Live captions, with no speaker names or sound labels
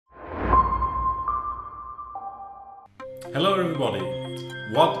Hello everybody!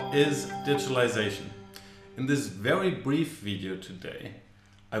 What is digitalization? In this very brief video today,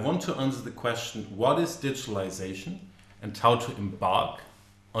 I want to answer the question, what is digitalization and how to embark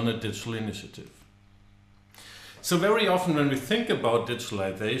on a digital initiative. So very often when we think about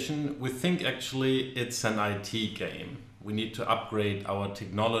digitalization, we think actually it's an IT game. We need to upgrade our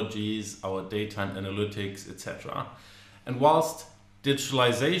technologies, our data and analytics, etc. And whilst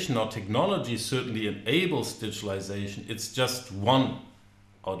digitalization or technology certainly enables digitalization, it's just one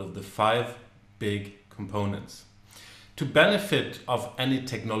out of the 5 big components. To benefit of any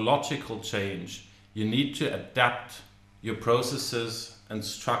technological change, you need to adapt your processes and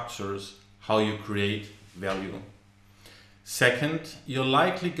structures, how you create value. Second, you're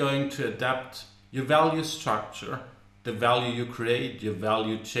likely going to adapt your value structure, the value you create, your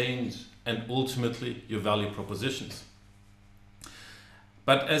value chains, and ultimately your value propositions.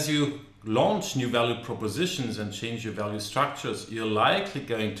 But as you launch new value propositions and change your value structures, you're likely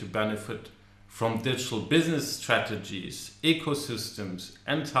going to benefit from digital business strategies, ecosystems,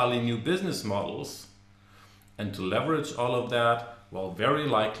 entirely new business models. And to leverage all of that, well, very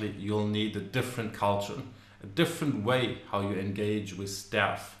likely you'll need a different culture, a different way how you engage with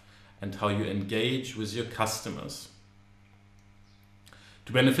staff and how you engage with your customers.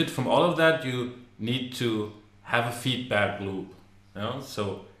 To benefit from all of that, you need to have a feedback loop.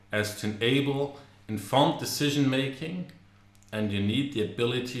 So as to enable informed decision making, and you need the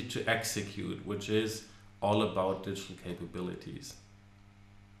ability to execute, which is all about digital capabilities.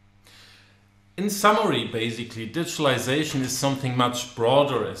 In summary, basically, digitalization is something much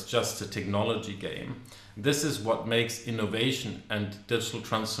broader as just a technology game. This is what makes innovation and digital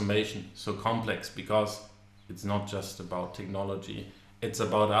transformation so complex, because it's not just about technology. It's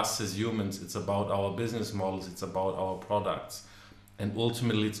about us as humans, it's about our business models, it's about our products. And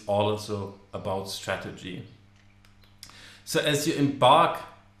ultimately, it's also about strategy. So as you embark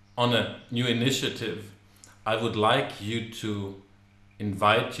on a new initiative, I would like you to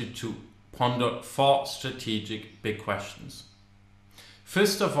invite you to ponder 4 strategic big questions.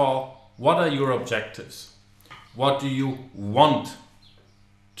 First of all, what are your objectives? What do you want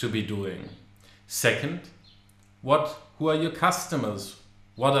to be doing? Second, who are your customers?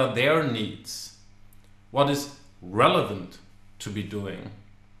 What are their needs? What is relevant to be doing?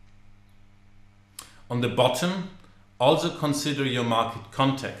 On the bottom, also consider your market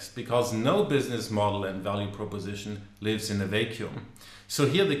context, because no business model and value proposition lives in a vacuum. So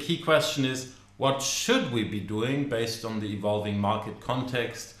here the key question is, what should we be doing based on the evolving market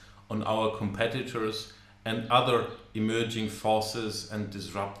context, on our competitors and other emerging forces and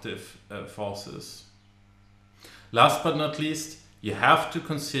disruptive forces? Last but not least, you have to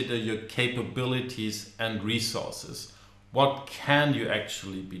consider your capabilities and resources. What can you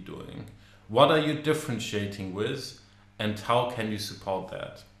actually be doing? What are you differentiating with? And how can you support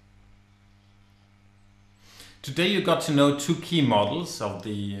that? Today you got to know 2 key models of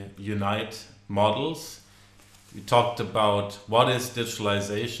the Unite models. We talked about what is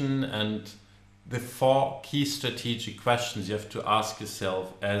digitalization and the 4 key strategic questions you have to ask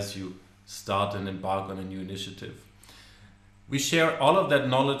yourself as you start and embark on a new initiative. We share all of that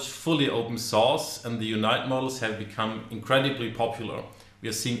knowledge fully open source, and the Unite models have become incredibly popular. We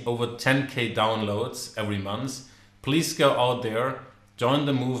are seeing over 10,000 downloads every month. Please go out there, join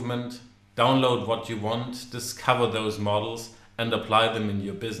the movement, download what you want, discover those models and apply them in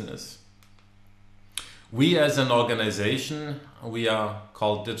your business. We as an organization, we are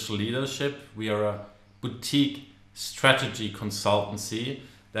called Digital Leadership. We are a boutique strategy consultancy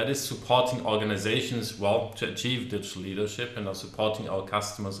that is supporting organizations to achieve digital leadership, and are supporting our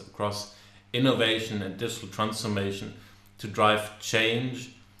customers across innovation and digital transformation to drive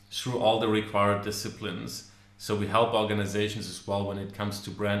change through all the required disciplines. So we help organizations as well when it comes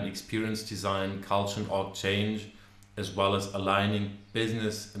to brand experience design, culture and org change, as well as aligning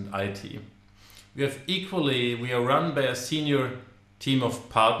business and IT. We are run by a senior team of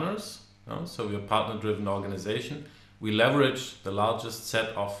partners, so we are a partner-driven organization. We leverage the largest set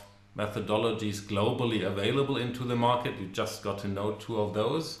of methodologies globally available into the market. You just got to know 2 of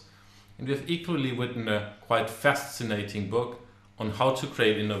those. And we have equally written a quite fascinating book on how to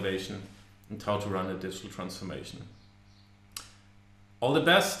create innovation and how to run a digital transformation. All the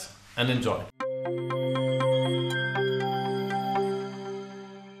best and enjoy.